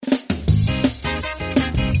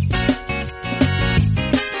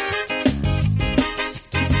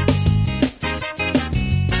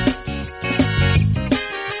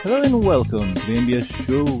and welcome to the MBS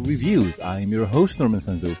Show Reviews. I am your host, Norman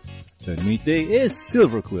Sanzo. Joining me today is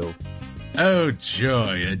Silver Quill. Oh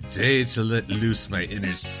joy, a day to let loose my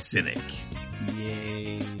inner cynic.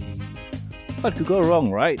 Yay. What could go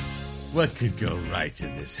wrong, right? What could go right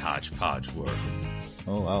in this hodgepodge world?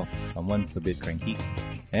 Oh wow, someone's a bit cranky.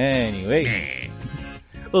 Anyway,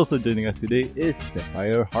 also joining us today is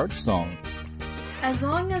Sapphire Heart Song. As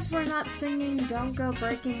long as we're not singing Don't Go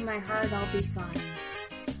Breaking My Heart, I'll be fine.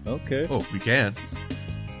 Okay. Oh, we can.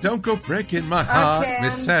 Don't go breaking my heart, Okay,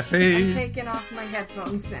 Miss Sapphy. I'm taking off my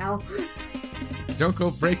headphones now. Don't go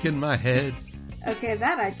breaking my head. Okay,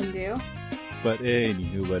 that I can do. But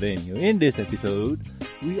anywho, in this episode,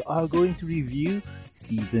 we are going to review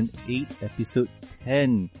Season 8, Episode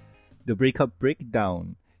 10, The Breakup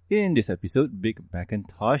Breakdown. In this episode, Big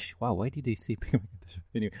Macintosh... Wow, why did they say Big Macintosh?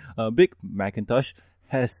 Anyway, Big Macintosh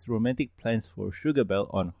has romantic plans for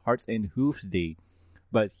Sugarbelle on Hearts and Hooves Day.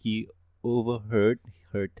 But he overheard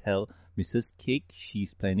her tell Mrs. Cake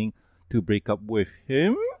she's planning to break up with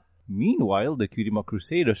him. Meanwhile, the Cutie Mark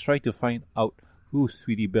Crusaders try to find out who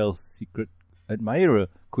Sweetie Belle's secret admirer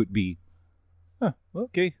could be.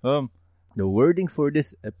 Okay. The wording for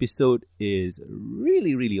this episode is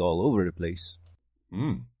really all over the place.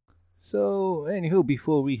 So, anywho,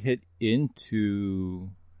 before we head into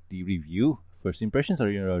the review, first impressions are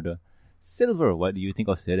in order. Silver, what do you think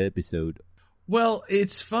of said episode? Well,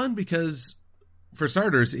 it's fun because, for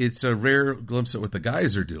starters, it's a rare glimpse at what the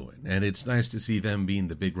guys are doing, and it's nice to see them being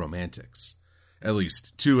the big romantics. At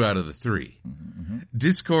least 2 out of the 3. Mm-hmm.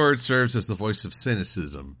 Discord serves as the voice of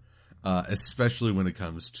cynicism, especially when it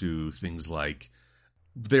comes to things like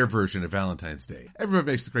their version of Valentine's Day. Everyone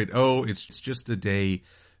makes the great, it's just a day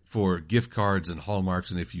for gift cards and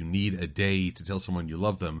hallmarks, and if you need a day to tell someone you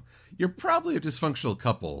love them, you're probably a dysfunctional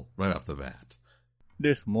couple right off the bat.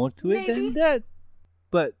 There's more to it than that.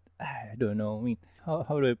 But, I don't know. I mean, how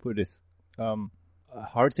do I put this?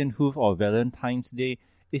 Hearts and Hoof or Valentine's Day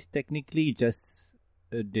is technically just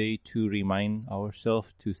a day to remind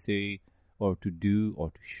ourselves to say or to do or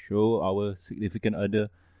to show our significant other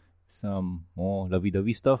some more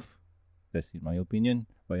lovey-dovey stuff. That's in my opinion.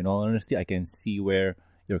 But in all honesty, I can see where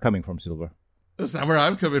you're coming from, Silver. That's not where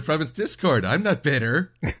I'm coming from. It's Discord. I'm not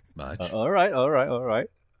bitter. Much. All right.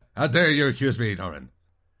 How dare you accuse me, Norman?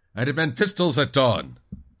 I demand pistols at dawn.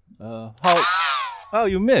 How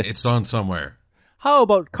you missed? It's on somewhere. How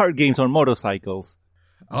about card games on motorcycles?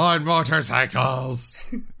 On motorcycles!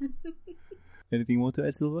 Anything more to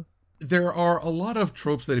add, Silver? There are a lot of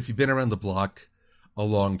tropes that if you've been around the block a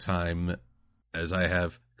long time, as I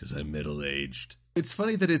have, because I'm middle-aged, it's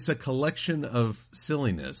funny that it's a collection of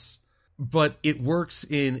silliness, but it works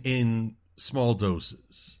in small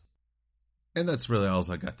doses. And that's really all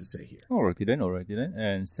I got to say here. Alrighty then.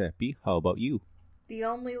 And Sappy, how about you? The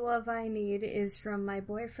only love I need is from my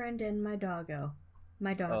boyfriend and my doggo.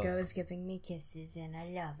 My doggo is giving me kisses and I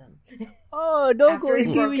love him. Oh, doggo is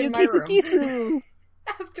giving you kissu.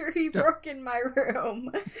 After he broke in my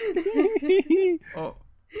room. Oh,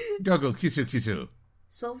 doggo, kissu.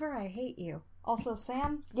 Silver, I hate you. Also,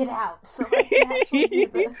 Sam, get out so I can actually do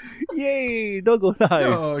this. Yay, doggo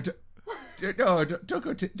life. No,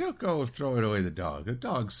 don't go throwing away the dog. A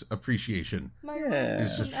dog's appreciation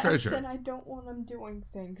is a treasure. And I don't want him doing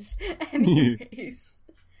things. Anyways,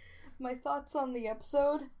 my thoughts on the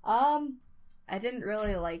episode. I didn't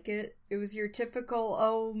really like it. It was your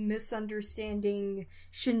typical, misunderstanding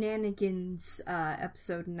shenanigans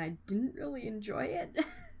episode, and I didn't really enjoy it.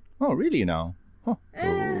 Oh, really now? Huh.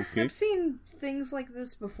 Okay. I've seen things like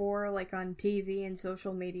this before, like on TV and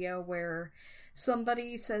social media, where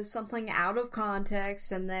somebody says something out of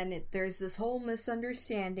context, and then there's this whole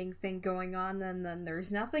misunderstanding thing going on, and then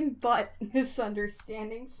there's nothing but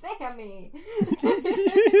misunderstanding. Sammy!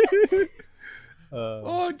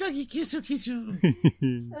 Doggy, kissu.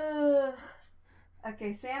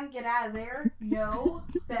 Okay, Sam, get out of there. No.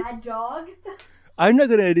 Bad dog. I'm not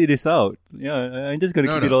gonna edit this out. Yeah, I'm just gonna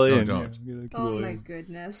keep it all in. Don't. Yeah, oh my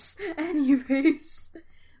goodness. Anyways.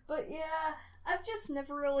 But yeah, I've just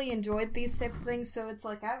never really enjoyed these type of things, so it's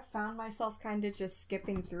like I've found myself kind of just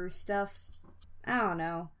skipping through stuff. I don't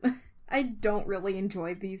know. I don't really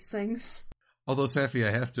enjoy these things. Although, Safi,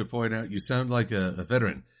 I have to point out, you sound like a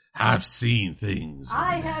veteran. I've seen things.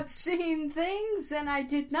 I have seen things, and I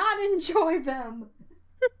did not enjoy them.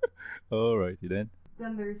 Alrighty then.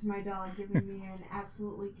 Then there's my dog giving me an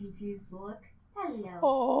absolutely confused look. Hello.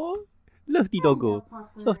 Oh, lovely doggo.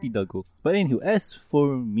 Lovely doggo. But anywho, as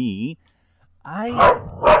for me, Yay,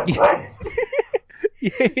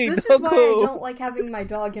 this doggo. is why I don't like having my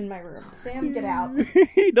dog in my room. Sam, get out.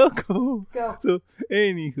 Doggo. Go. So,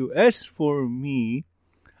 anywho, as for me,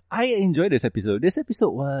 I enjoyed this episode. This episode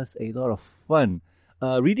was a lot of fun.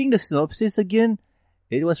 Reading the synopsis again,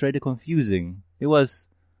 it was rather confusing. It was,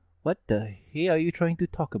 what the hell are you trying to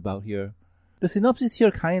talk about here? The synopsis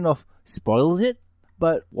here kind of spoils it,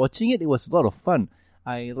 but watching it, it was a lot of fun.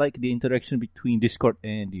 I like the interaction between Discord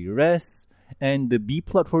and the rest, and the B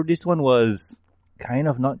plot for this one was kind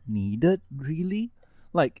of not needed, really.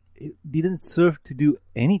 Like, it didn't serve to do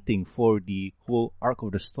anything for the whole arc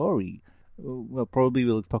of the story. Well, probably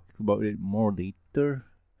we'll talk about it more later,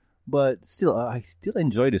 but still, I still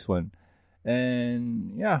enjoy this one.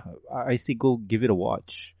 And yeah, I say go give it a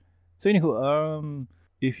watch. So anywho,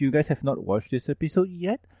 if you guys have not watched this episode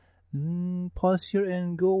yet, pause here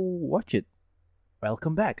and go watch it.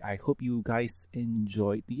 Welcome back. I hope you guys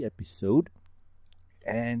enjoyed the episode.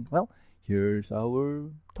 And well, here's our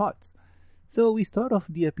thoughts. So we start off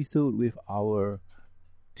the episode with our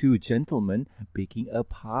two gentlemen baking a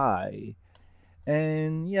pie.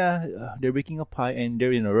 And yeah, they're baking a pie and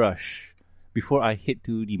they're in a rush. Before I hit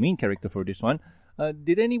to the main character for this one,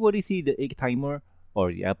 did anybody see the egg timer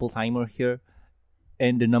or the apple timer here?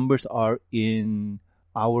 And the numbers are in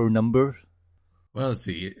our numbers. Well, let's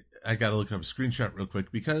see. I gotta look up a screenshot real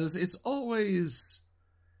quick because it's always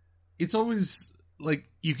like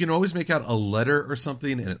you can always make out a letter or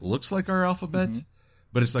something and it looks like our alphabet,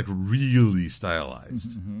 but it's like really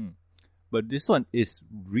stylized. But this one is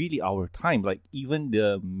really our time. Like even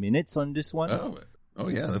the minutes on this one. Oh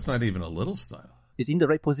yeah, that's not even a little style. It's in the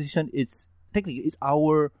right position. It's technically it's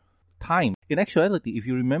our time. In actuality, if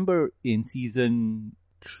you remember in season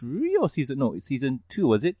 3 or season 2,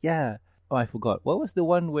 was it? Yeah. Oh, I forgot. What was the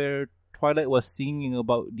one where Twilight was singing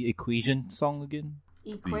about the equation song again?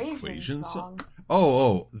 Equation song.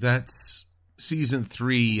 Oh, that's season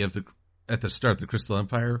 3 of at the start, the Crystal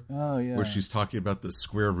Empire. Oh yeah. Where she's talking about the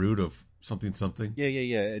square root of something.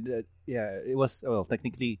 Yeah. It was, well,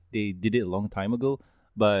 technically they did it a long time ago,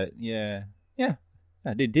 but yeah,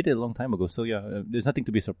 they did it a long time ago. So yeah, there's nothing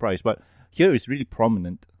to be surprised. But here it's really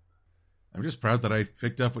prominent. I'm just proud that I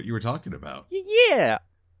picked up what you were talking about. Yeah.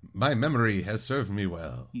 My memory has served me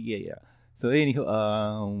well. Yeah. So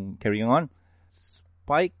anywho, carrying on,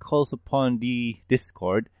 Spike calls upon the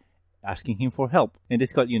Discord, asking him for help. And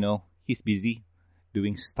Discord, he's busy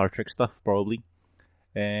doing Star Trek stuff probably,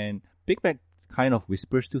 and Big Mac kind of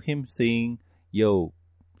whispers to him saying, "Yo,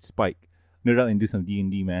 Spike, nerd out and do some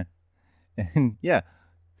D&D, man." And yeah,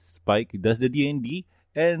 Spike does the D&D,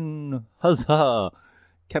 and huzzah!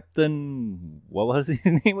 Captain, what was his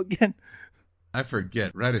name again? I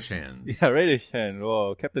forget. Radish Hands. Yeah, Radish Hand.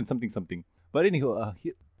 Oh, Captain something. But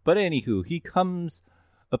anywho, he comes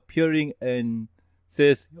appearing and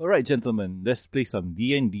says, "All right, gentlemen, let's play some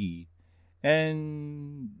D&D."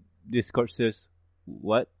 And Discord says,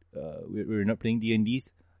 "What? We're not playing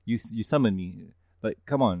D&Ds? You summon me. Like,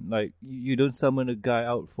 come on. Like, you don't summon a guy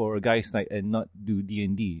out for a guy's night and not do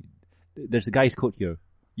D&D. There's a guy's code here.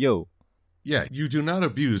 Yo." Yeah, you do not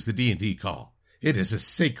abuse the D&D call. It is a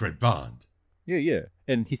sacred bond. Yeah.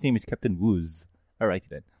 And his name is Captain Wooz. Alright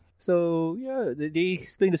then. So, yeah, they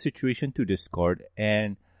explain the situation to Discord,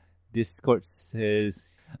 and Discord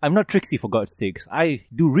says, "I'm not Trixie, for God's sakes. I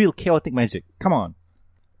do real chaotic magic. Come on."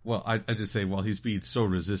 Well, I just say, while he's being so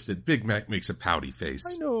resistant, Big Mac makes a pouty face.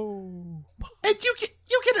 I know. And you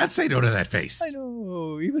cannot say no to that face. I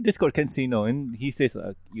know. Even Discord can say no. And he says,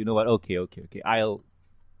 "You know what? Okay. I'll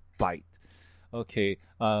bite. Okay.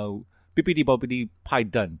 Bippity boppity pie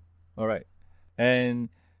done. Alright." And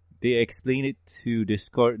they explain it to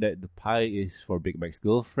Discord that the pie is for Big Mac's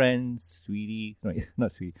girlfriend, Sweetie. No,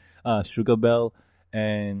 not Sweetie. Sugar Bell.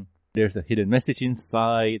 And there's a hidden message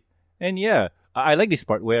inside. And yeah, I like this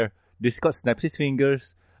part where Discord snaps his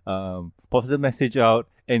fingers, pops the message out,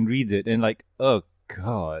 and reads it. And like, oh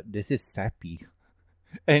god, this is sappy.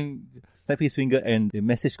 And snap his finger and the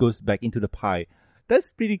message goes back into the pie.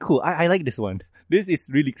 That's pretty cool. I like this one. This is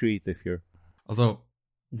really creative here. Although,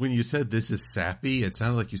 when you said this is sappy, it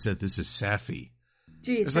sounded like you said this is sappy.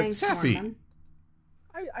 Gee, it's thanks, like sappy. Norman.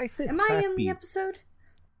 I said Am sappy. I in the episode?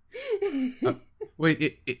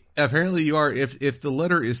 Wait, apparently you are. If the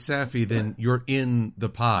letter is sappy, then you're in the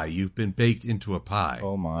pie. You've been baked into a pie.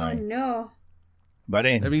 Oh my. Oh no. But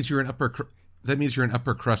anyway. That means you're an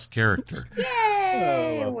upper crust character.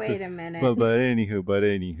 Yay! Wait a minute. But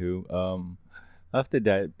anywho, after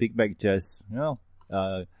that, Big Mac just,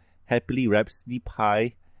 happily wraps the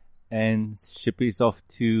pie and ships it off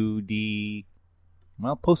to the,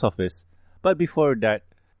 post office. But before that,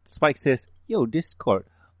 Spike says, "Yo, Discord,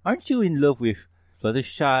 aren't you in love with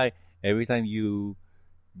Fluttershy every time you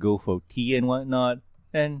go for tea and whatnot?"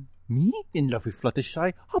 And me in love with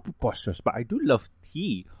Fluttershy? How preposterous, but I do love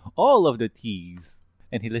tea. All of the teas.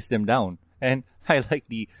 and he lists them down. And I like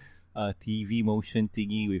the TV motion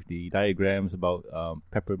thingy with the diagrams about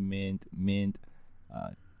peppermint, mint,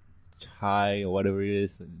 chai, or whatever it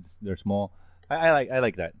is. There's more. I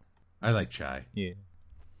like that. I like chai. Yeah.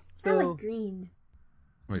 I like green.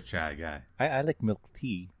 I'm a chai guy. I like milk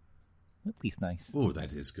tea. Milk tea's nice. Oh,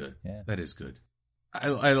 that is good. Yeah. That is good.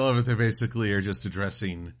 I love it. They basically are just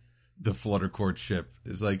addressing the flutter courtship.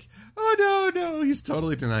 It's like, oh no, he's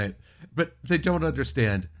totally denying it. But they don't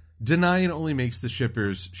understand. Denying only makes the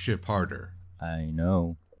shippers ship harder. I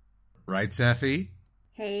know. Right, Safi?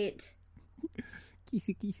 Hate.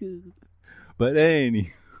 Kisu. But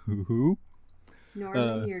anywho.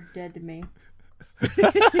 Norman, you're dead to me.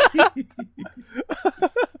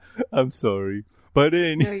 I'm sorry. But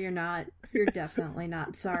anyway. No, you're not. You're definitely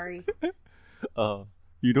not sorry.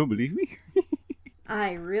 You don't believe me?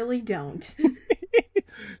 I really don't.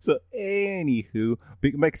 So, anywho,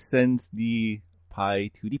 Big Mac sends the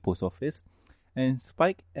pie to the post office, and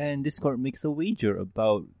Spike and Discord makes a wager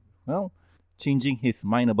about, well, changing his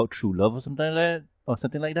mind about true love or something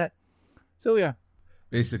like that. So, yeah.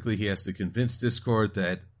 Basically, he has to convince Discord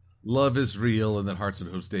that love is real and that Hearts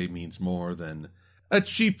and Host Day means more than a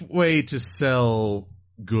cheap way to sell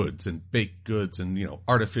goods and baked goods and,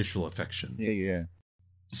 artificial affection. Yeah.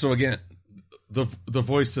 So again, the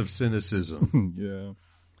voice of cynicism. Yeah.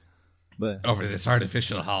 But over this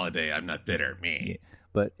artificial holiday, I'm not bitter. Me. Yeah.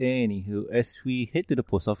 But anywho, as we head to the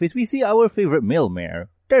post office, we see our favorite mail mare,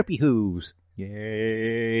 Derpy Hooves.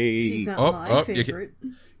 Yay! She's not my favorite.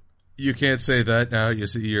 You can't say that now. You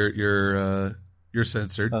see, you're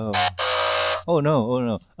censored. Oh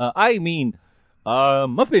no. I mean,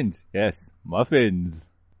 muffins. Yes, muffins.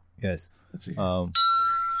 Yes. Let's see.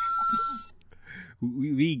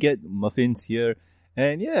 We get muffins here,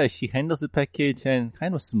 and yeah, she handles the package and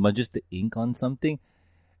kind of smudges the ink on something.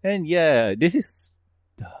 And yeah, this is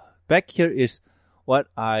back here is what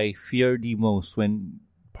I fear the most when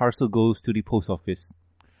parcel goes to the post office.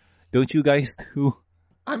 Don't you guys too?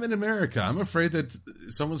 I'm in America. I'm afraid that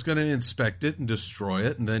someone's going to inspect it and destroy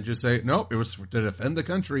it and then just say, nope, it was to defend the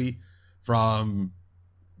country from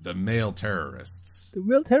the male terrorists. The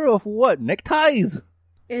male terror of what? Neckties?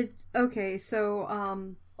 It's okay. So,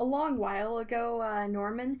 a long while ago,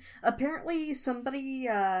 Norman, apparently somebody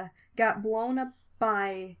got blown up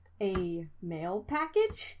by a mail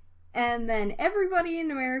package. And then everybody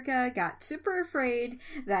in America got super afraid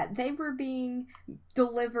that they were being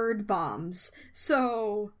delivered bombs.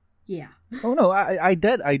 So, yeah. Oh no, I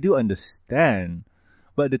do understand.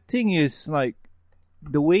 But the thing is, like,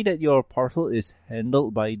 the way that your parcel is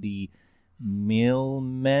handled by the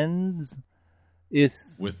mailmen's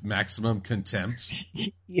is... with maximum contempt.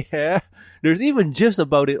 Yeah. There's even gifs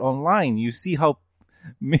about it online. You see how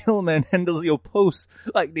mailman handles your post,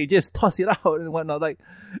 like they just toss it out and whatnot. Like,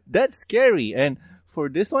 that's scary. And for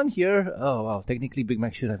this one here, oh wow, technically Big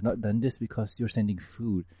Mac should have not done this because you're sending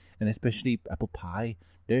food, and especially apple pie.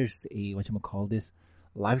 There's a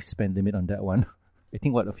lifespan limit on that one. I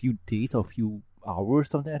think a few days or a few hours,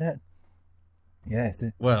 something like that. Yes.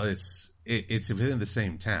 Well, it's within the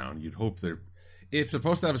same town. You'd hope if the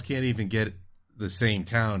post office can't even get the same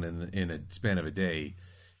town in a span of a day,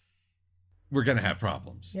 we're going to have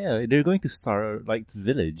problems. Yeah, they're going to start like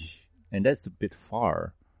village, and that's a bit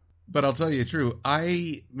far. But I'll tell you true,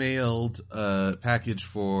 I mailed a package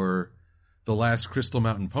for the last Crystal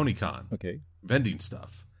Mountain PonyCon. Okay. Vending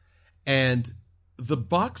stuff. And the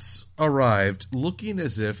box arrived looking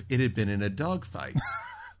as if it had been in a dogfight.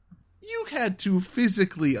 You had to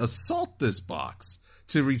physically assault this box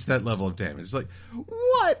to reach that level of damage. Like,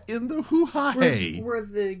 what in the hoo-ha-hey? Were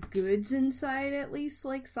the goods inside at least,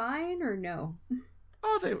 like, fine, or no?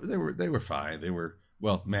 Oh, they were fine. They were,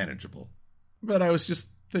 well, manageable. But I was just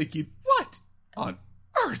thinking, what on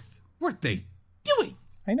earth were they doing?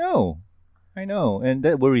 I know. And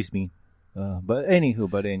that worries me. But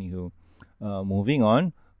anywho, moving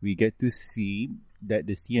on, we get to see that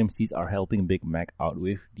the CMCs are helping Big Mac out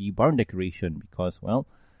with the barn decoration because, well,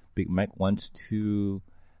 Big Mac wants to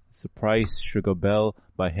surprise Sugar Belle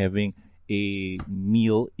by having a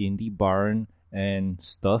meal in the barn and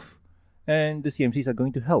stuff, and the CMCs are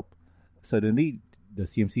going to help. Suddenly, the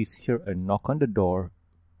CMCs hear a knock on the door,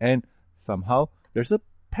 and somehow there's a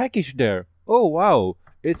package there. Oh wow,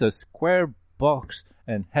 it's a square box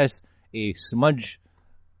and has a smudge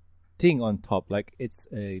thing on top, like it's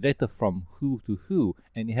a letter from who to who,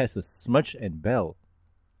 and it has a smudge and bell.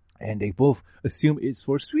 And they both assume it's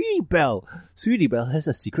for Sweetie Belle. Sweetie Belle has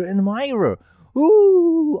a secret admirer.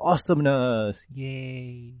 Ooh, awesomeness.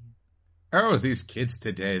 Yay. Oh, these kids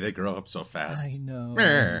today, they grow up so fast. I know.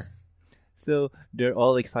 Meh. So they're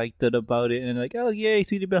all excited about it and like, oh yay,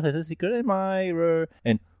 Sweetie Belle has a secret admirer.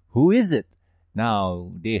 And who is it?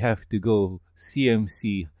 Now they have to go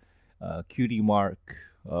CMC, Cutie Mark,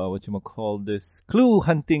 whatchamacall this, clue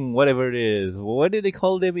hunting, whatever it is. What did they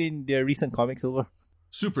call them in their recent comics over?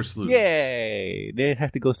 Super sleuths. Yay! They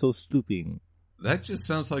have to go so slooping. That just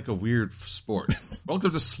sounds like a weird sport.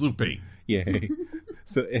 Welcome to slooping. Yay.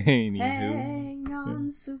 So anywho. Hang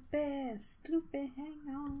on, super, sloopy, hang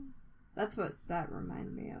on. That's what that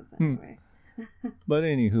reminded me of anyway. But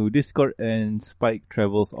anywho, Discord and Spike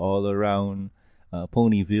travels all around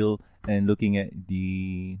Ponyville and looking at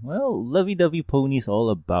the, well, lovey-dovey ponies all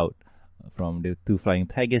about. From the two flying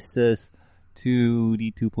Pegasus to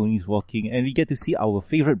the two ponies walking. And we get to see our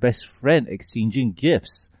favorite best friend exchanging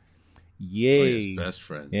gifts. Yay. Oh, yes, best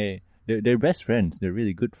friends. Yeah. They're best friends. They're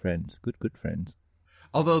really good friends. Good friends.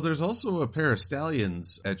 Although there's also a pair of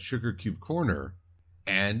stallions at Sugar Cube Corner.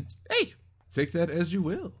 And, hey, take that as you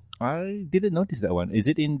will. I didn't notice that one. Is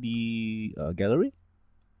it in the gallery?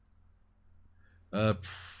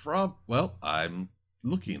 Well, I'm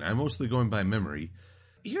looking. I'm mostly going by memory.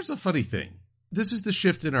 Here's a funny thing. This is the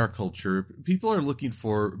shift in our culture. People are looking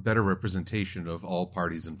for better representation of all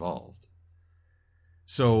parties involved.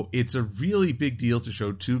 So it's a really big deal to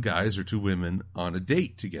show two guys or two women on a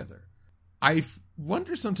date together. I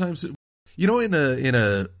wonder sometimes, you know, in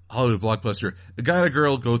a Hollywood blockbuster, a guy and a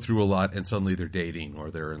girl go through a lot and suddenly they're dating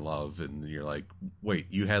or they're in love and you're like, wait,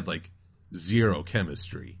 you had like zero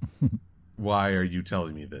chemistry. Why are you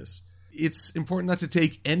telling me this? It's important not to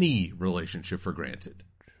take any relationship for granted,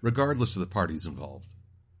 regardless of the parties involved.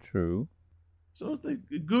 True. So the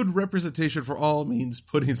good representation for all means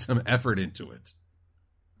putting some effort into it.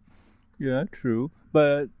 Yeah, true.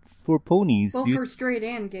 But for ponies... Well, for straight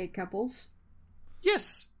and gay couples.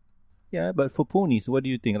 Yes. Yeah, but for ponies, what do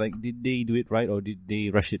you think? Like, did they do it right or did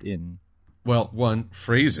they rush it in? Well, one,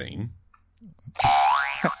 phrasing.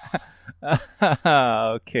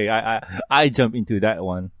 Okay, I jump into that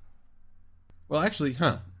one. Well, actually,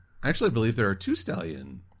 I believe there are two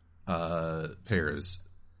stallion pairs.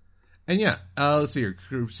 And yeah, let's see here.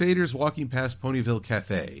 Crusaders walking past Ponyville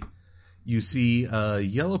Cafe. You see a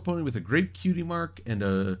yellow pony with a grape cutie mark and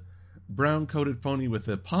a brown-coated pony with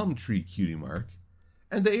a palm tree cutie mark.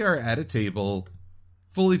 And they are at a table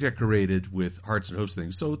fully decorated with hearts and hopes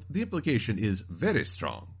things. So the implication is very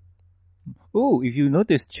strong. Oh, if you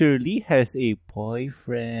notice, Shirley has a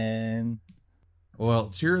boyfriend.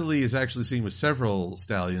 Well, Shirley is actually seen with several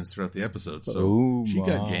stallions throughout the episode, so she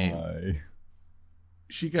got game.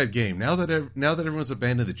 She got game. Now that everyone's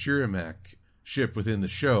abandoned the Chirimac ship within the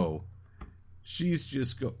show, she's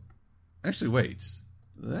just Actually, wait.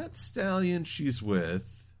 That stallion she's with...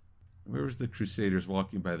 Where was the Crusaders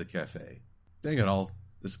walking by the cafe? Dang it all.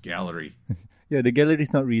 This gallery. Yeah, the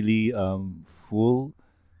gallery's not really full.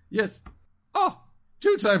 Yes. Oh,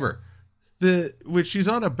 Two Timer. When she's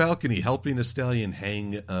on a balcony helping a stallion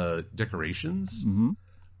hang decorations. Mm-hmm.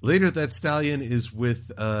 Later, that stallion is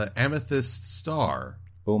with Amethyst Star.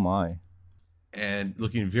 Oh my. And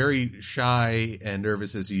looking very shy and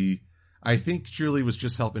nervous as I think Shirley was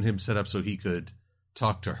just helping him set up so he could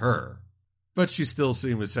talk to her. But she's still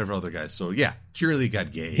seen with several other guys. So yeah, Shirley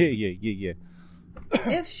got gay. Yeah.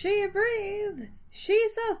 If she breathed,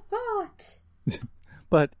 she's a thought.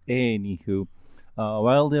 But anywho,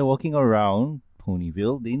 while they're walking around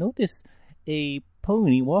Ponyville, they notice a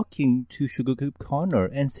pony walking to Sugar Cube Corner,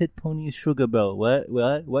 and said pony is Sugar Belle.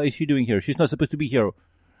 What is she doing here? She's not supposed to be here.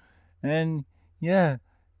 And yeah,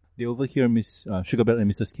 they overhear Miss Sugar Belle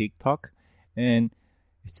and Mrs. Cake talk, and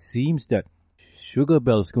it seems that Sugar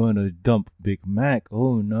Belle's going to dump Big Mac.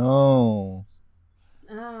 Oh no.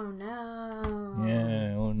 Oh no.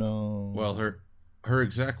 Yeah, oh no. Well, her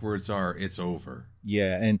exact words are, "It's over."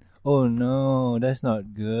 Yeah, and oh no, that's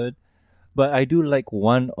not good. But I do like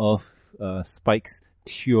one of Spike's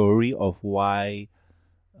theory of why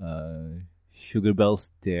Sugar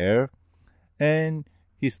Belle's there. And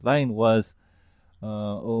his line was,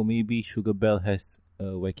 oh, maybe Sugar Belle has a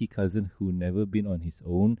wacky cousin who never been on his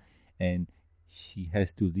own, and she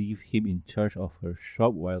has to leave him in charge of her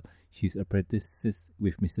shop while she's apprentices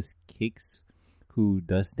with Mrs. Cakes, who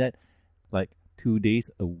does that like 2 days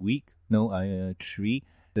a week. No, 3.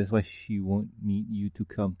 That's why she won't need you to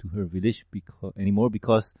come to her village anymore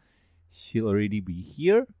because she'll already be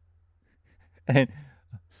here. And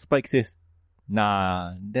Spike says,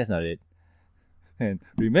 nah, that's not it. And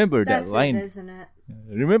remember that line. It, isn't it?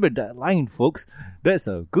 Remember that line, folks. That's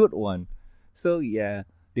a good one. So yeah,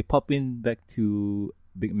 they pop in back to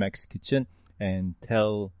Big Mac's kitchen and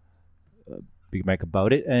tell Big Mac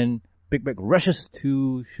about it. And Big Mac rushes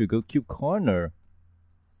to Sugar Cube Corner.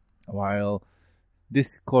 while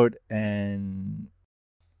Discord and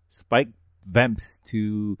Spike vamps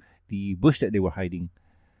to the bush that they were hiding.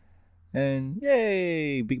 And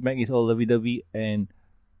yay! Big Mac is all lovey-dovey, and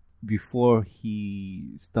before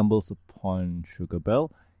he stumbles upon Sugar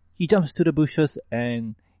Belle, he jumps to the bushes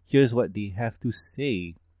and hears what they have to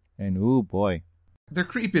say. And oh boy. They're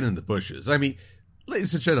creeping in the bushes. I mean,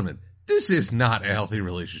 ladies and gentlemen, this is not a healthy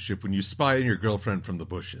relationship when you spy on your girlfriend from the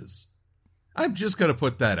bushes. I'm just going to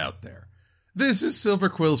put that out there. This is Silver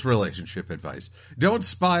Quill's relationship advice. Don't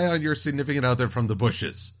spy on your significant other from the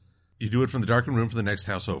bushes. You do it from the darkened room for the next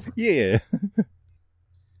house over. Yeah.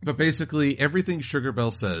 But basically, everything Sugar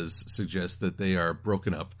Belle says suggests that they are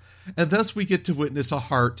broken up, and thus we get to witness a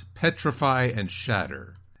heart petrify and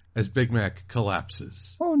shatter as Big Mac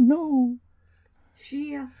collapses. Oh no.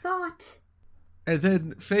 She thought. And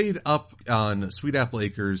then fade up on Sweet Apple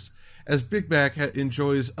Acres as Big Mac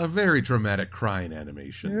enjoys a very dramatic crying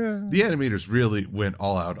animation. Yeah. The animators really went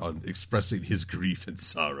all out on expressing his grief and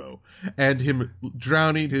sorrow, and him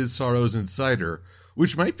drowning his sorrows in cider,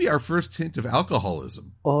 which might be our first hint of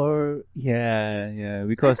alcoholism. Or, yeah, I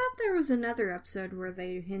because... thought there was another episode where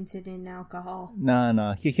they hinted in alcohol.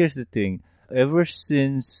 No. Here's the thing. Ever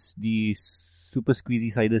since the Super Squeezy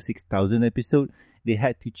Cider 6000 episode, they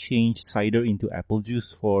had to change cider into apple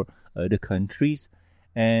juice for the countries.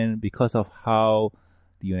 And because of how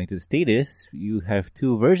the United States is, you have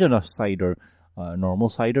two versions of cider, normal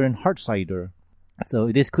cider and hard cider.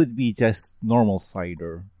 So this could be just normal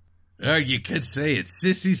cider. You could say it's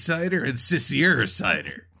sissy cider and sissier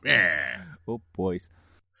cider. Yeah. Oh, boys.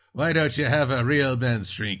 Why don't you have a real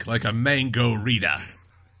men's drink like a mango Rita?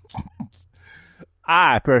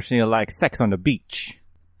 I personally like sex on the beach.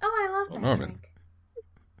 Oh, I love that Norman. drink.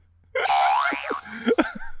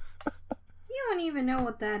 You don't even know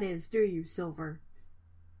what that is, do you, Silver?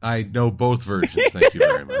 I know both versions, thank you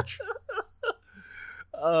very much.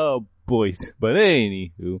 Oh, boys. But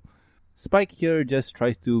anywho, Spike here just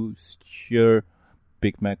tries to cheer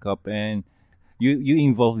Big Mac up, and you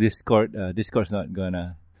involve Discord. Discord's not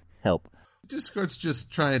gonna help. Discord's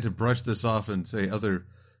just trying to brush this off and say other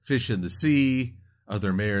fish in the sea,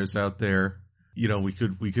 other mares out there. You know, we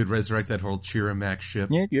could resurrect that whole Chiramac ship.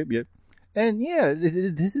 Yep. And yeah,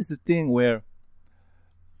 this is the thing where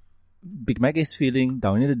Big Mac is feeling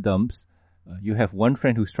down in the dumps. You have one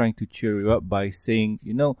friend who's trying to cheer you up by saying,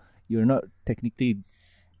 you're not technically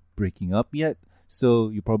breaking up yet, so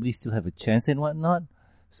you probably still have a chance and whatnot.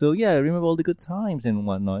 So yeah, remember all the good times and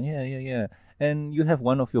whatnot. Yeah. And you have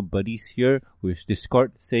one of your buddies here who is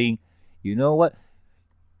Discord saying, you know what?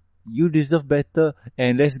 You deserve better,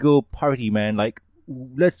 and let's go party, man. Like,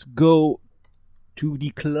 let's go to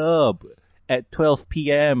the club at 12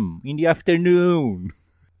 p.m. in the afternoon.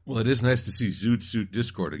 Well, it is nice to see Zoot Suit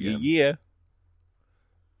Discord again. Yeah.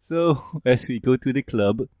 So, as we go to the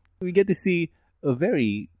club, we get to see a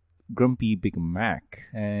very grumpy Big Mac,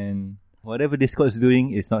 and whatever Discord's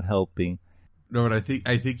doing is not helping. No, but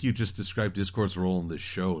I think you just described Discord's role in this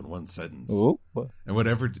show in one sentence. Oh. And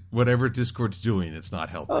whatever Discord's doing, it's not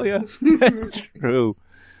helping. Oh, yeah. That's true.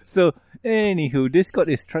 So, anywho, Discord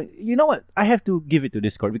is trying... You know what? I have to give it to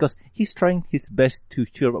Discord because he's trying his best to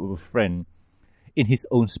cheer up a friend in his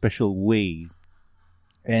own special way.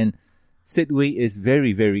 And said way is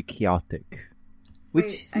very, very chaotic.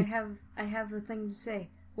 Which Wait, I have the thing to say.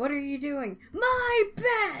 What are you doing? My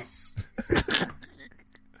best!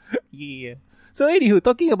 Yeah. So, anywho,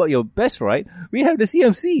 talking about your best, right? We have the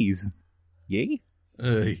CMCs. Yay?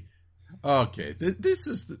 Okay, this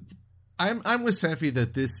is... I'm with Safi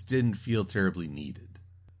that this didn't feel terribly needed.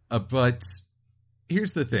 But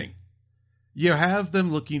here's the thing. You have them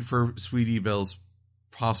looking for Sweetie Belle's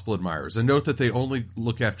possible admirers. And note that they only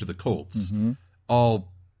look after the colts. Mm-hmm.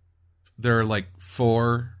 There are like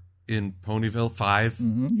 4 in Ponyville, 5.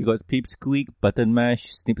 Mm-hmm. You got Peep Squeak, Button Mash,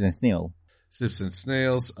 Snips and Snail. Snips and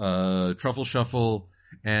Snails, Truffle Shuffle,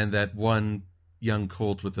 and that one young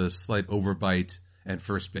colt with a slight overbite and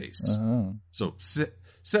first base. Uh-huh. So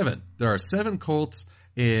 7. There are 7 colts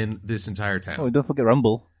in this entire town. Oh, don't forget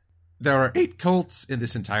Rumble. There are 8 colts in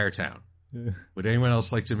this entire town. Would anyone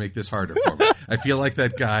else like to make this harder for me? I feel like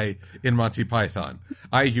that guy in Monty Python.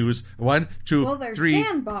 I use 1, 2, Well, there's 3.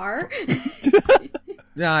 Sandbar.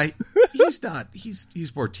 Nah, he's not.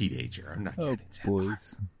 He's more teenager. I'm not Oh, counting Sandbar.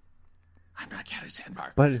 boys. I'm not counting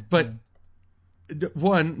Sandbar. But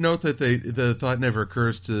one, note that the thought never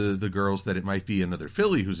occurs to the girls that it might be another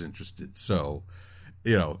filly who's interested. So,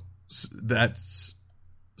 that's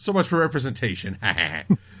so much for representation.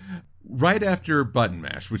 Right after Button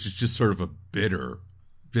Mash, which is just sort of a bitter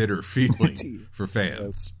feeling for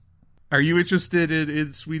fans. Are you interested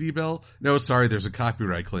in Sweetie Belle? No, sorry, there's a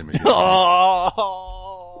copyright claim against you.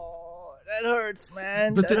 Oh, that hurts,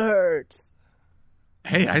 man. That hurts.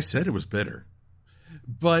 Hey, I said it was bitter.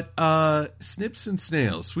 But Snips and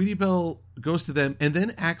Snails, Sweetie Belle goes to them and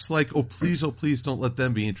then acts like, oh, please, don't let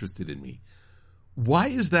them be interested in me. Why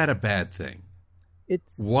is that a bad thing?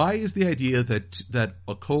 Why is the idea that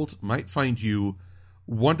a cult might find you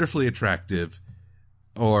wonderfully attractive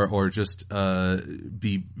or just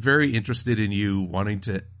be very interested in you, wanting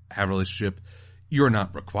to have a relationship? You're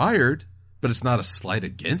not required, but it's not a slight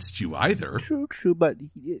against you either. True, but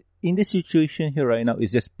in this situation here right now,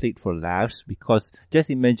 it's just played for laughs, because just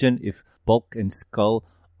imagine if Bulk and Skull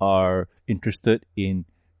are interested in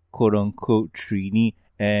quote-unquote Trini,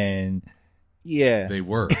 and yeah. They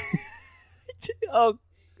were. Oh,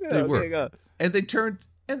 they were. God. And they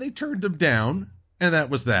turned them down, and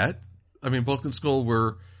that was that. I mean, Bulk and Skull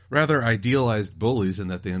were rather idealized bullies in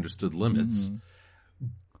that they understood limits. Mm-hmm.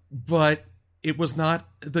 But it was not,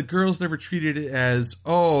 the girls never treated it as,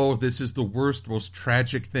 oh, this is the worst, most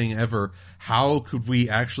tragic thing ever. How could we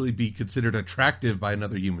actually be considered attractive by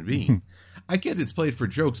another human being? I get it's played for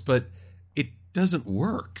jokes, but it doesn't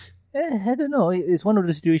work. I don't know. It's one of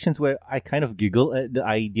the situations where I kind of giggle at the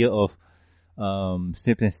idea of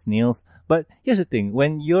Snips and Snails. But here's the thing.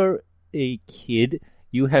 When you're a kid,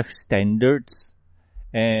 you have standards.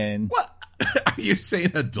 And what? Are you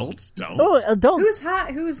saying adults don't? Oh, adults. Who's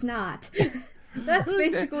hot, who's not? That's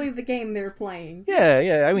basically the game they're playing.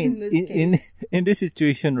 Yeah. I mean, in this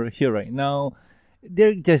situation here right now,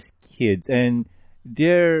 they're just kids, and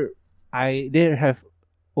they have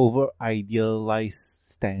over idealized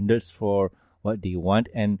standards for what they want,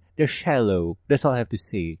 and they're shallow. That's all I have to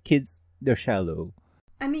say. Kids, they're shallow.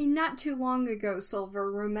 I mean, not too long ago, Silver,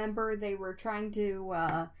 remember they were trying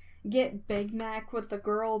to get Big Mac with the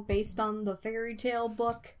girl based on the fairy tale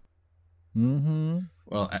book? Mm-hmm.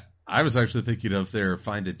 Well, I was actually thinking of their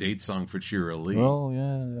Find a Date song for Cheera Lee. Oh,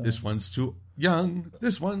 yeah. This one's too young.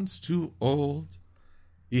 This one's too old.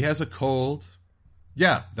 He has a cold.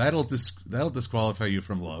 Yeah, that'll disqualify you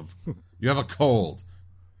from love. You have a cold.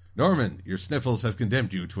 Norman, your sniffles have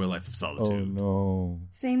condemned you to a life of solitude. Oh, no.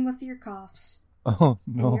 Same with your coughs. Oh,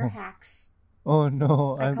 no. And your hacks. Oh,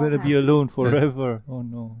 no. I'm going to be alone forever. Oh,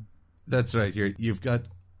 no. That's right. You've got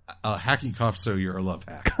a hacking cough, so you're a love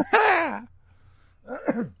hack.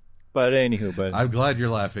 But anywho, I'm glad you're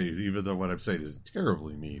laughing, even though what I'm saying is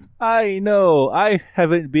terribly mean. I know. I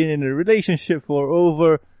haven't been in a relationship for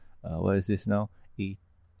over, what is this now? 8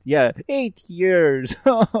 years.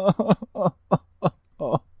 I'm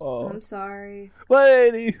sorry. But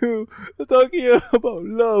anywho, talking about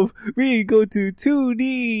love, we go to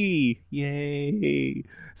 2D. Yay.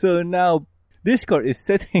 So now, Discord is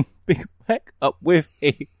setting Big Mac up with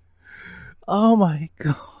a... Oh my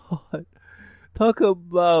god. Talk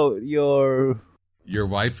about your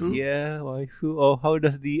waifu? Yeah, waifu. Or how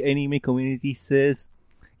does the anime community says?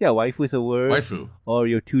 Yeah, waifu is a word. Waifu. Or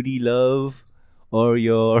your 2D love. Or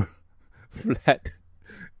your flat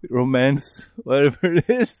romance. Whatever it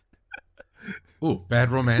is. Ooh, bad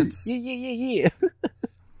romance? Yeah.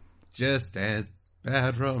 Just Dance,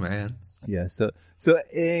 bad romance. Yeah, so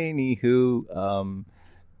anywho,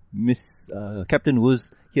 Miss Captain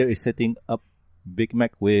Woo's here is setting up Big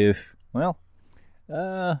Mac with, well,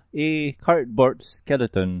 a cardboard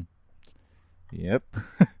skeleton. Yep.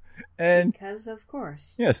 And because of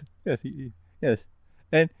course. Yes.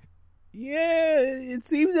 And yeah, it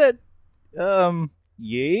seems that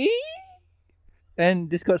yay. And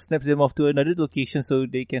Discord snaps them off to another location so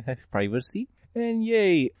they can have privacy. And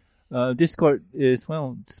yay. Discord is,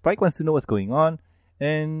 well, Spike wants to know what's going on.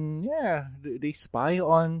 And yeah, they spy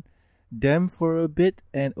on them for a bit.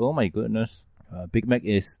 And oh my goodness, Big Mac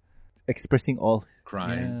is expressing all...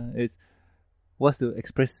 Crying. Yeah,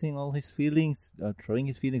 expressing all his feelings, throwing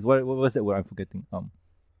his feelings. What was that word? I'm forgetting.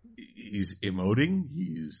 He's emoting.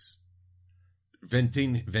 He's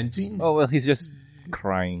venting. Oh, well, he's just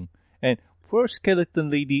crying. And poor skeleton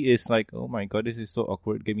lady is like, oh my god, this is so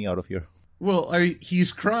awkward. Get me out of here. Well,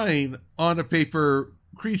 he's crying on a paper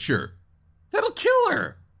creature. That'll kill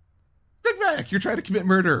her. Big Mac, you're trying to commit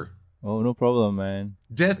murder. Oh, no problem, man.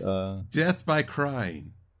 Death by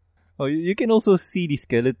crying. Oh, you can also see the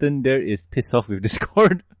skeleton there is pissed off with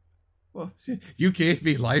Discord. Well, you gave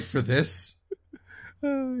me life for this.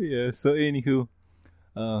 Yeah, so anywho,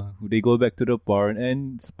 they go back to the barn,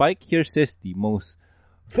 and Spike here says the most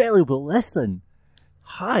valuable lesson.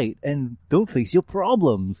 Hide and don't face your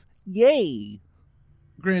problems. Yay!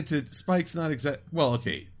 Granted, Spike's not well,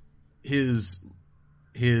 okay. His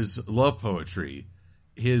love poetry,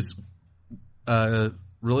 his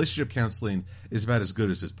relationship counseling is about as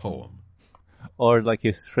good as his poem. Or like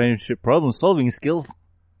his friendship problem solving skills.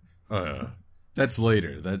 That's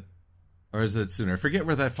later. Or is that sooner? I forget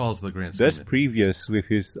where that falls in the grand scheme. That's previous with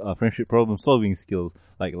his friendship problem solving skills.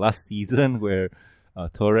 Like last season where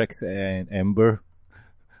Torex and Ember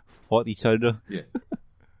fought each other. Yeah.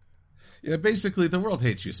 Yeah, basically the world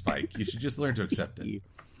hates you, Spike. You should just learn to accept it.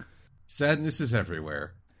 Sadness is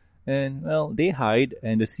everywhere. And, well, they hide,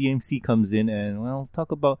 and the CMC comes in and, well,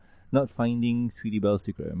 talk about not finding Sweetie Belle's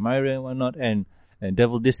secret admirer and whatnot. And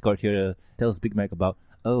Devil Discord here tells Big Mac about,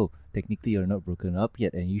 oh, technically you're not broken up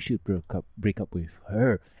yet, and you should break up with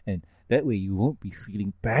her. And that way you won't be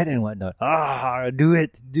feeling bad and whatnot. Do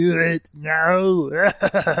it, no.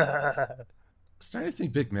 Starting to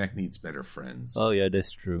think Big Mac needs better friends. Oh, yeah,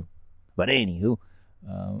 that's true. But anywho,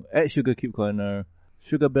 at Sugar Cube Corner,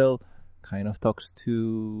 Sugar Belle kind of talks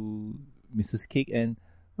to Mrs. Cake and,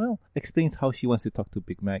 well, explains how she wants to talk to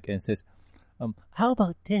Big Mac and says, how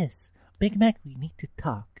about this? Big Mac, we need to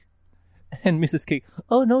talk. And Mrs. Cake,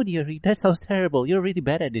 oh no, dearie, that sounds terrible. You're really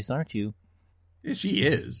bad at this, aren't you? Yeah, she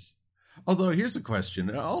is. Although, here's a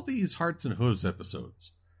question. All these Hearts and Hooves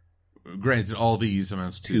episodes, granted, all these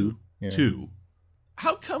amounts to two.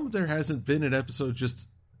 How come there hasn't been an episode just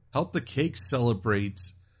help the Cake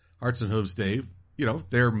celebrate Hearts and Hooves Day? You know,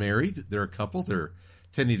 they're married, they're a couple, they're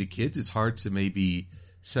tending to kids. It's hard to maybe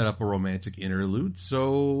set up a romantic interlude.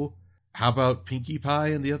 So how about Pinkie Pie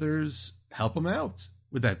and the others help them out?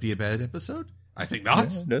 Would that be a bad episode? I think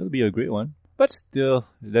not. Yeah, that would be a great one. But still,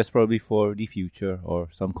 that's probably for the future or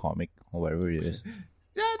some comic or whatever it is.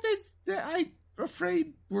 I'm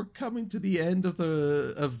afraid we're coming to the end of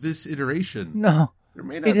this iteration. No, there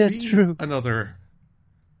may not be true. Another.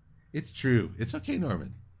 It's true. It's okay,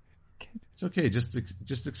 Norman. It's okay. Just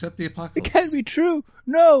accept the apocalypse. It can't be true.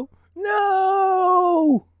 No.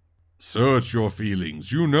 Search your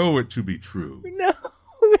feelings. You know it to be true. No,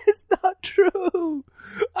 it's not true.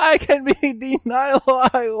 I can be in denial all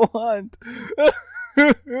I want.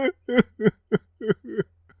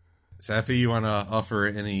 Safi, you want to offer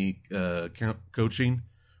any coaching?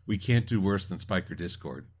 We can't do worse than Spike or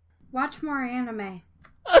Discord. Watch more anime.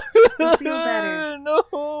 You'll feel better.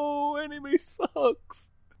 No, anime sucks.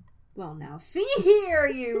 Well, now see here,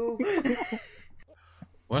 you.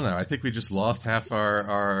 Well, now I think we just lost half our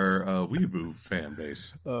Weeaboo fan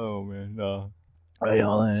base. Oh man, no.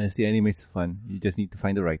 The anime's fun. You just need to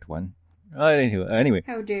find the right one. Anyway.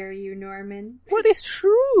 How dare you, Norman? What is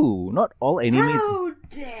true? Not all animes. How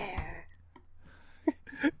dare?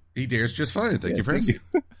 He dares just fine. Thank you for asking.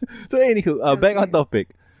 So anywho, back on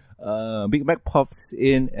topic. Big Mac pops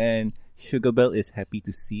in and Sugar Belle is happy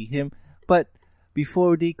to see him. But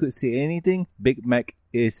before they could say anything, Big Mac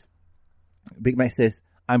says,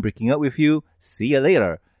 I'm breaking up with you. See you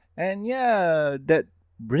later. And yeah, that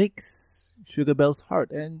breaks Sugar Belle's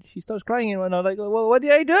heart. And she starts crying and whatnot. Like, well, what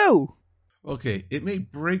did I do? Okay, it may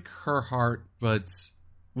break her heart, but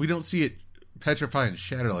we don't see it petrify and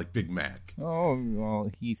shatter like Big Mac. Oh,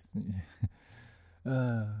 well, he's...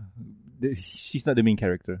 she's not the main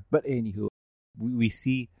character. But anywho, we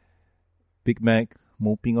see Big Mac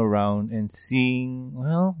moping around and seeing,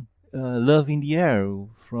 well, love in the air.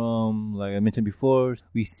 From, like I mentioned before,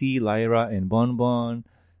 we see Lyra and Bon Bon,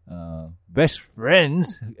 best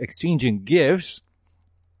friends, exchanging gifts.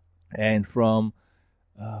 And from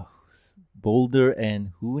Boulder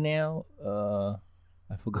and who now?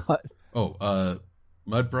 I forgot. Oh,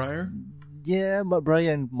 Mudbriar? Yeah,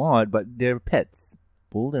 Mudbriar and Maud, but they're pets.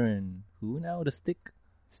 Boulder and who now? The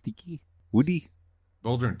Sticky? Woody?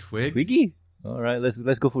 Boulder and Twig? Twiggy? Alright,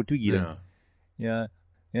 let's go for Twiggy then. Yeah,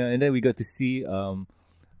 and then we got to see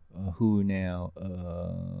who now?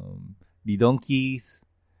 The donkeys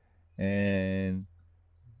and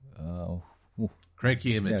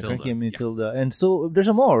Cranky and Matilda. Yeah, Cranky and Matilda. Yeah. And so there's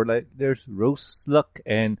more. Like there's Rose Luck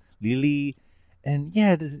and Lily, and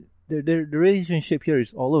yeah, the relationship here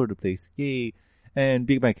is all over the place. Yay! And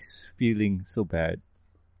Big Mac is feeling so bad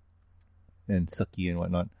and sucky and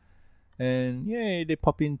whatnot. And yeah, they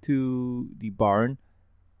pop into the barn,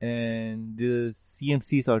 and the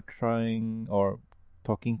CMCs are trying or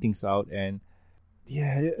talking things out, and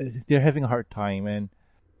yeah, they're having a hard time. And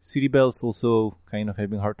Sweetie Belle's also kind of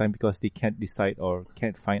having a hard time because they can't decide or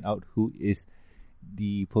can't find out who is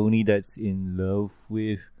the pony that's in love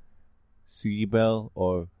with Sweetie Belle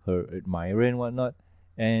or her admirer and whatnot.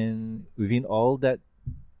 And within all that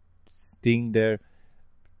thing there,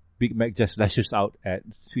 Big Mac just lashes out at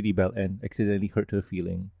Sweetie Belle and accidentally hurt her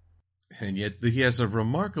feeling. And yet he has a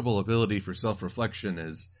remarkable ability for self-reflection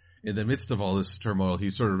as in the midst of all this turmoil,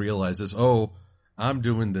 he sort of realizes, oh, I'm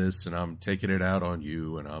doing this and I'm taking it out on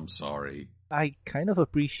you and I'm sorry. I kind of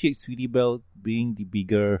appreciate Sweetie Belle being the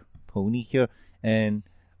bigger pony here and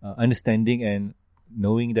understanding and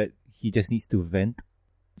knowing that he just needs to vent.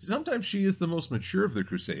 Sometimes she is the most mature of the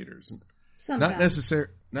Crusaders. Sometimes.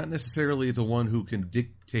 Not necessarily the one who can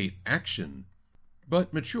dictate action,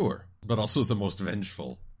 but mature, but also the most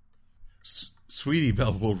vengeful. Sweetie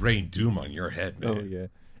Belle will rain doom on your head, man. Oh, yeah.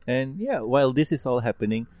 And yeah, while this is all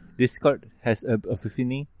happening, Discord has a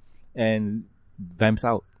epiphany and vamps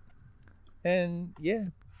out. And yeah,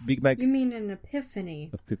 Big Mac. You mean an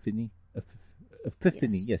epiphany? Epiphany?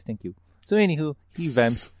 Epiphany, Yes. yes, thank you. So anywho, he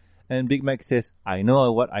vamps and Big Mac says, I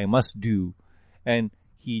know what I must do. And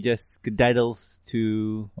he just skedaddles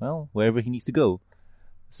to, well, wherever he needs to go.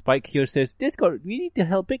 Spike here says, Discord, we need to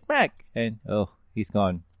help Big Mac. And, oh, he's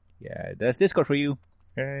gone. Yeah, that's Discord for you.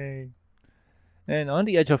 Hey. And on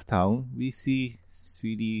the edge of town, we see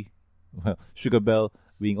Sugar Belle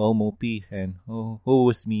being all mopey and, oh,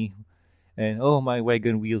 it's me. And, oh, my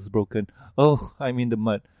wagon wheel's broken. Oh, I'm in the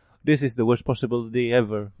mud. This is the worst possible day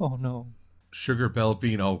ever. Oh, no. Sugar Belle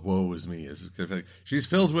being all woe is me. She's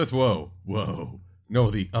filled with woe. Woe.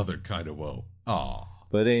 No, the other kind of woe. Aw.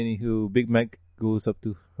 But anywho, Big Mac goes up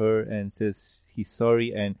to her and says he's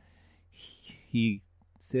sorry, and he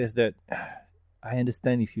says that I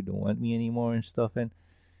understand if you don't want me anymore and stuff. And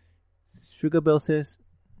Sugar Belle says,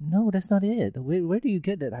 no, that's not it. Where do you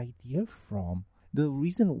get that idea from? The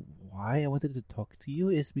reason why I wanted to talk to you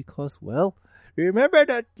is because, well, remember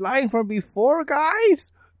that line from before,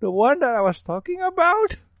 guys? The one that I was talking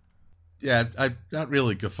about? Yeah, I'm not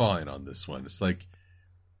really guffawing on this one. It's like,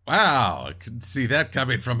 wow, I could see that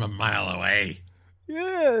coming from a mile away.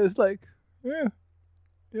 Yeah, it's like,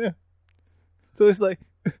 yeah. So it's like,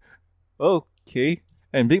 okay.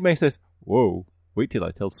 And Big Mac says, whoa, wait till I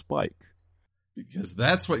tell Spike. Because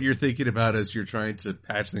that's what you're thinking about as you're trying to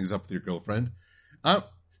patch things up with your girlfriend.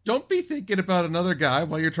 Don't be thinking about another guy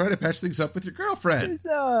while you're trying to patch things up with your girlfriend. It's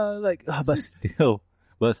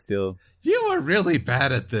but still. You are really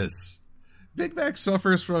bad at this. Big Mac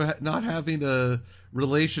suffers from not having a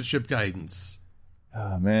relationship guidance.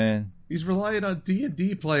 Oh, man. He's relying on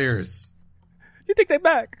D&D players. You take that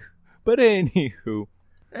back. But anywho.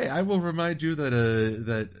 Hey, I will remind you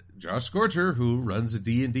that Josh Scorcher, who runs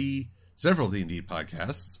several D&D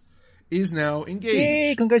podcasts, is now engaged.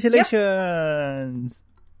 Yay, congratulations.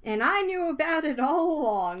 Yep. And I knew about it all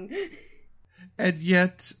along. And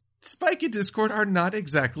yet, Spike and Discord are not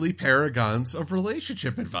exactly paragons of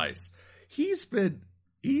relationship advice. He's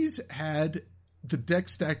had the deck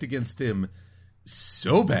stacked against him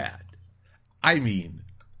so bad. I mean,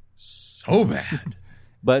 so bad.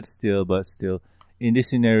 But still, in this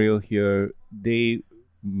scenario here, they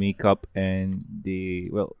make up and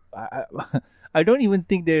I don't even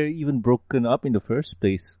think they're even broken up in the first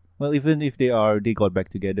place. Well, even if they got back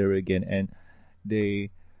together again, and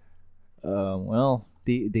they love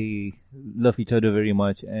each other very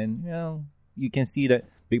much, and you can see that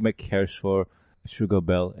Big Mac cares for Sugar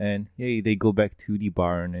Belle, and hey, they go back to the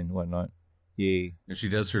barn and whatnot. Yay. And she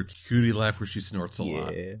does her cutie laugh where she snorts a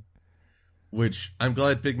lot. Which I'm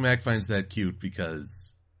glad Big Mac finds that cute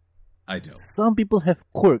because I don't. Some people have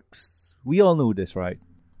quirks. We all know this, right?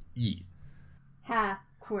 Yeah. Ha,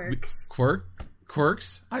 quirks.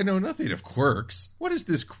 Quirks? I know nothing of quirks. What is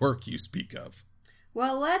this quirk you speak of?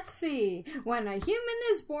 Well, let's see. When a human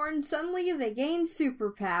is born, suddenly they gain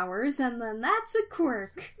superpowers, and then that's a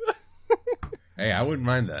quirk. Hey, I wouldn't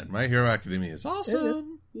mind that. My Hero Academia is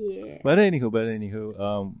awesome. Yeah. But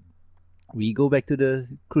anywho, we go back to the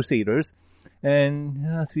Crusaders, and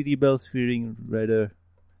Sweetie Belle's feeling rather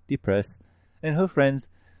depressed, and her friends,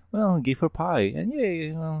 gave her pie, and yay,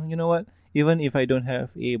 you know what? Even if I don't have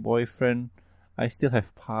a boyfriend, I still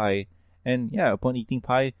have pie. And yeah, upon eating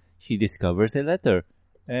pie, she discovers a letter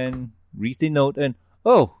and reads the note, and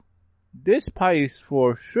this pie is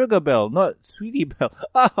for Sugar Belle, not Sweetie Belle.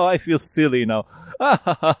 Oh, I feel silly now.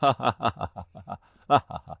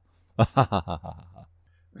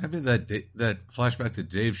 Having that flashback to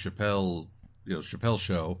Dave Chappelle, Chappelle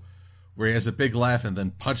show, where he has a big laugh and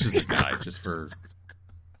then punches a guy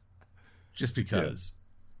just because.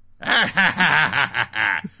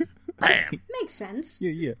 Yeah. Bam. Makes sense.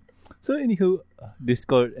 Yeah. So anywho,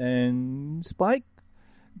 Discord and Spike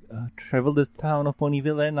travel the town of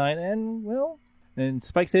Ponyville at night, and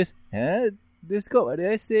Spike says, Discord, what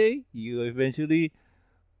did I say? You eventually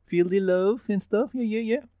feel the love and stuff.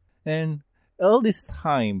 Yeah. And all this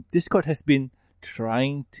time, Discord has been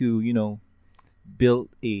trying to, build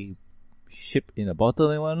a ship in a bottle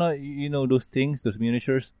and whatnot. Those things, those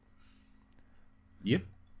miniatures. Yep.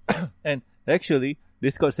 And actually,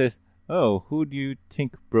 Discord says, who do you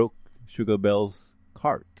think broke Sugar Belle's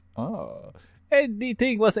cart? And the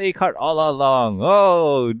thing was a card all along.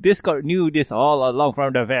 Oh, Discord knew this all along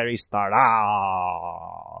from the very start.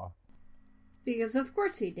 Because of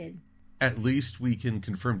course he did. At least we can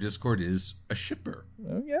confirm Discord is a shipper.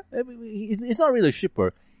 Well, yeah, it's not really a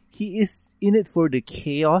shipper. He is in it for the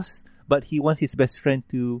chaos, but he wants his best friend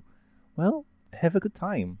to, well, have a good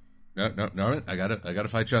time. No, I gotta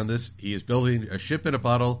fight you on this. He is building a ship in a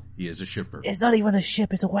bottle. He is a shipper. It's not even a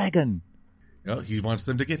ship, it's a wagon. Well, he wants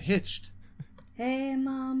them to get hitched. Hey,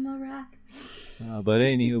 Mama Rock. But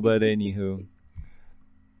anywho.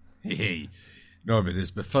 Hey, Norman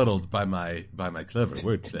is befuddled by my clever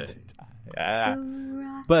wordplay.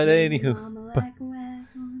 But anywho,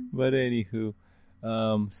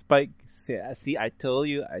 Spike, see, I tell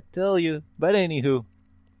you. But anywho,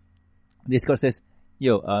 Discord says,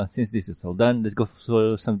 yo, since this is all done, let's go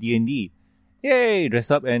for some D&D. Yay, dress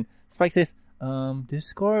up. And Spike says,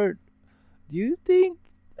 Discord, do you think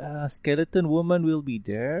Skeleton Woman will be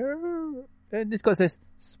there? And Discord says,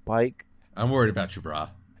 Spike. I'm worried about you, brah.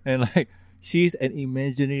 And like, she's an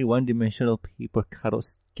imaginary one-dimensional paper cutout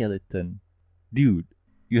skeleton. Dude,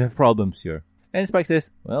 you have problems here. And Spike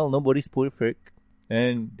says, well, nobody's perfect.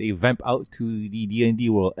 And they vamp out to the D&D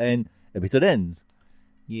world and episode ends.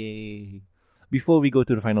 Yay. Before we go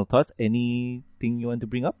to the final thoughts, anything you want to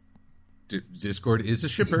bring up? Discord is a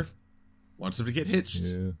shipper. Wants them to get hitched.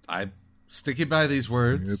 Yeah. I'm sticking by these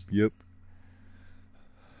words. Yep.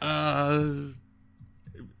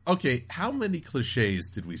 Okay, how many cliches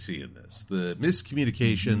did we see in this? The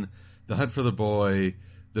miscommunication, the hunt for the boy,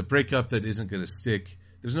 the breakup that isn't going to stick.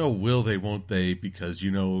 There's no will they, won't they, because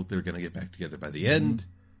you know they're going to get back together by the end.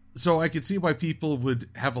 So I could see why people would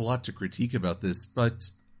have a lot to critique about this, but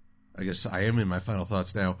I guess I am in my final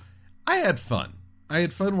thoughts now. I had fun. I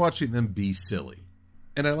had fun watching them be silly.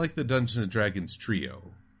 And I like the Dungeons & Dragons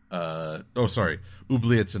trio.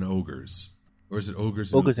 Oubliettes and Ogres. Or is it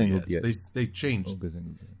Ogres and Ogres and Oubliettes? Oubliettes.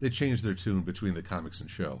 They changed their tune between the comics and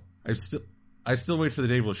show. I still wait for the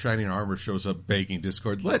day when Shining Armor shows up begging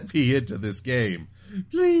Discord, let me into this game.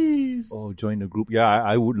 Please. Oh, join the group. Yeah,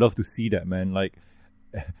 I would love to see that, man. Like,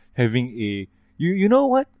 having a... You know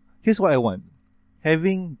what? Here's what I want.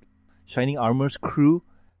 Having Shining Armor's crew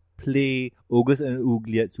play Ogres and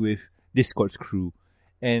Oubliettes with Discord's crew.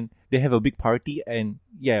 And they have a big party and,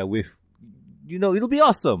 yeah, with... it'll be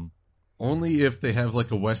awesome. Only if they have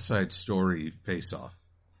like a West Side Story face-off.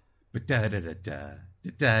 Boys.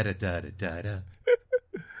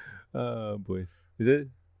 Is it?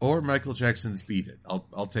 Or Michael Jackson's Beat It.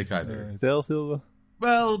 I'll take either. Zell Silva?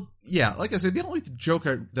 Well, yeah, like I said, the only joke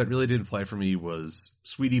that really didn't fly for me was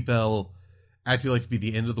Sweetie Belle acting like it'd be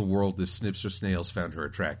the end of the world if Snips or Snails found her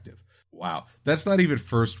attractive. Wow. That's not even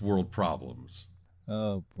first world problems.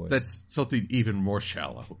 Oh, boy. That's something even more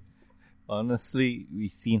shallow. Honestly,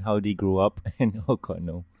 we've seen how they grew up, and oh god,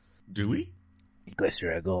 no. Do we?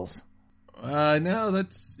 Equestria Girls. No,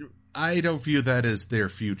 I don't view that as their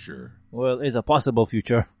future. Well, it's a possible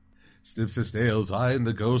future. Snips and Snails, I am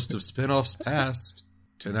the ghost of spin-offs past.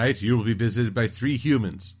 Tonight you will be visited by 3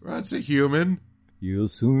 humans. What's a human? You'll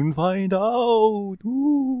soon find out.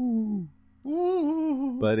 Ooh.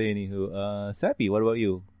 Ooh. But anywho, Sappy, what about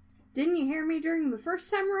you? Didn't you hear me during the first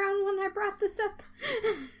time around when I brought this up?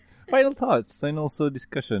 Final thoughts and also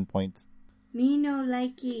discussion points. Me no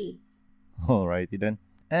likey. Alrighty then.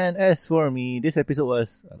 And as for me, this episode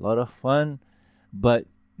was a lot of fun, but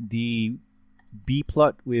the B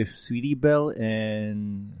plot with Sweetie Belle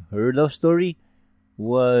and her love story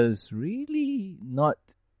was really not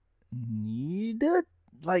needed.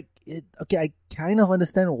 Like, I kind of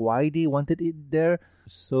understand why they wanted it there,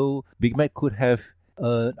 so Big Mac could have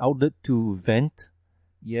an outlet to vent,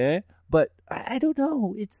 yeah, but I don't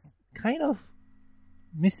know, it's kind of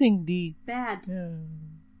missing the... Bad.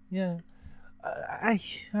 Yeah. I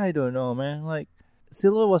don't know, man. Like,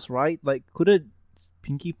 Silver was right. Like, couldn't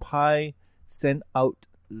Pinkie Pie send out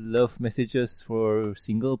love messages for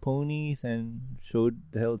single ponies and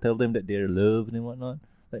tell them that they're loved and whatnot?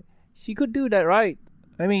 Like, she could do that, right?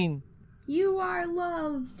 I mean... You are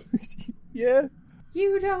loved. Yeah.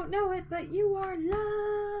 You don't know it, but you are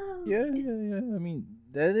loved. Yeah. I mean,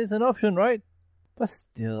 that is an option, right? But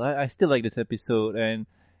still, I still like this episode, and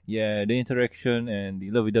yeah, the interaction and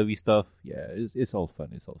the lovey-dovey stuff, yeah, it's all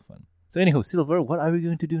fun. So anyhow, Silver, what are we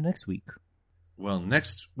going to do next week? Well,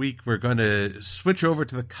 next week we're going to switch over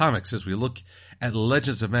to the comics as we look at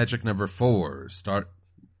Legends of Magic number 4.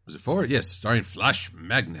 Was it 4? Yes, starring Flash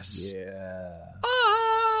Magnus. Yeah.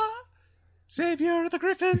 Savior of the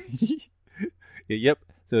Griffins. Yep.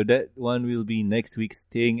 So that one will be next week's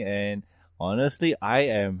thing, and honestly, I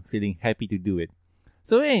am feeling happy to do it.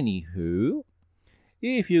 So anywho,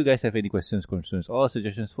 If you guys have any questions, concerns, or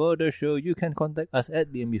suggestions for the show, you can contact us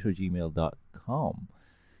at thembs@gmail.com.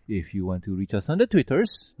 If you want to reach us on the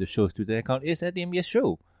Twitters, the show's Twitter account is at the MBS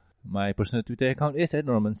Show. My personal Twitter account is at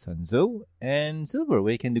Norman Sanzo. And Silver,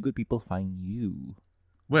 where can the good people find you?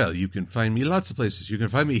 Well, you can find me lots of places. You can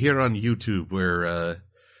find me here on YouTube, where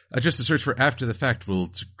just a search for After the Fact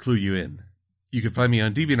will clue you in. You can find me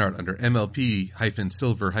on DeviantArt under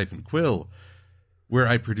MLP-Silver-Quill, where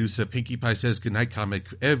I produce a Pinkie Pie Says Goodnight comic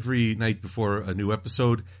every night before a new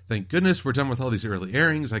episode. Thank goodness we're done with all these early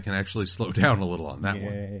airings. I can actually slow down a little on that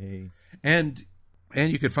one. And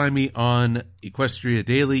you can find me on Equestria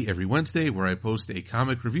Daily every Wednesday, where I post a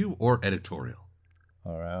comic review or editorial.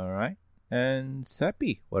 All right. And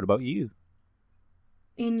Seppi, what about you?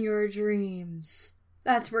 In your dreams.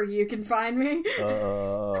 That's where you can find me.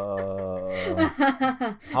 How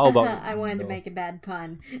about... I wanted to make a bad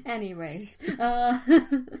pun. Anyways.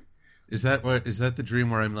 Is that the dream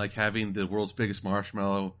where I'm like having the world's biggest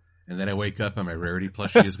marshmallow, and then I wake up and my Rarity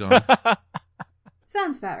plushie is gone?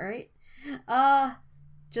 Sounds about right.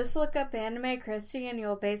 Just look up Anime Christie and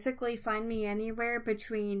you'll basically find me anywhere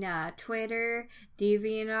between Twitter,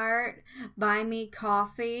 DeviantArt, buy me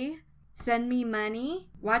coffee, send me money,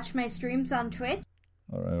 watch my streams on Twitch.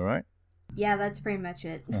 All right. Yeah, that's pretty much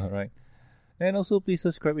it. All right. And also, please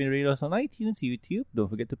subscribe and rate us on iTunes, YouTube. Don't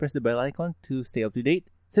forget to press the bell icon to stay up to date.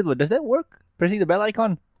 Silva, does that work? Pressing the bell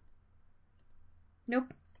icon?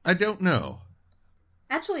 Nope. I don't know.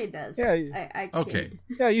 Actually, it does. Yeah. I okay. kid.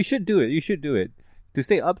 Yeah, you should do it. To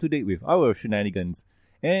stay up to date with our shenanigans.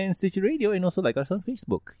 And Stitcher Radio, and also like us on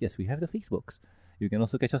Facebook. Yes, we have the Facebooks. You can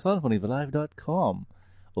also catch us on phonievalive.com.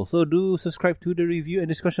 Also, do subscribe to the Review and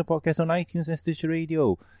Discussion Podcast on iTunes and Stitcher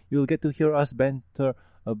Radio. You'll get to hear us banter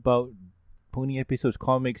about pony episodes,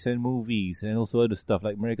 comics, and movies, and also other stuff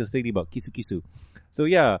like Miraculous Ladybug, Kisu Kisu. So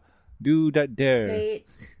yeah, do that there. Wait.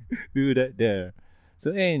 Do that there.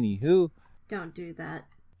 So anywho. Don't do that.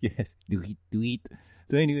 Yes, do it.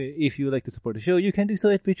 So anyway, if you would like to support the show, you can do so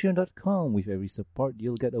at patreon.com. With every support,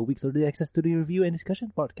 you'll get a week's early access to the Review and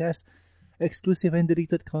Discussion Podcast, exclusive and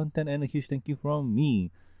deleted content, and a huge thank you from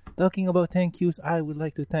me. Talking about thank yous, I would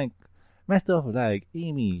like to thank Master of Lag,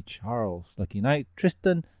 Amy, Charles, Lucky Knight,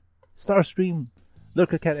 Tristan, Starstream,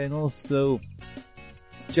 Lurker Cat, and also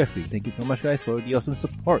Jeffrey. Thank you so much, guys, for the awesome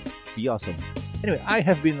support. Be awesome. Anyway, I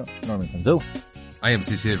have been Norman Sanzo. I am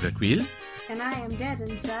Cecile Vaquil. And I am dead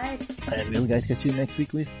inside. And we'll guys catch you next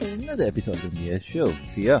week with another episode of the MBS Show.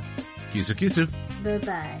 See ya. Kisu Kisu.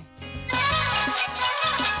 Bye-bye.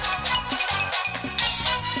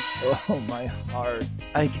 Oh, my heart.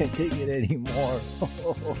 I can't take it anymore.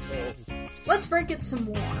 Let's break it some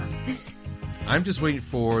more. I'm just waiting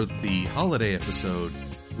for the holiday episode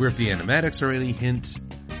where, if the animatics are any hint,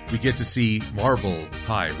 we get to see Marble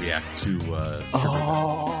Pie react to Sugar.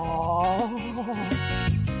 Oh.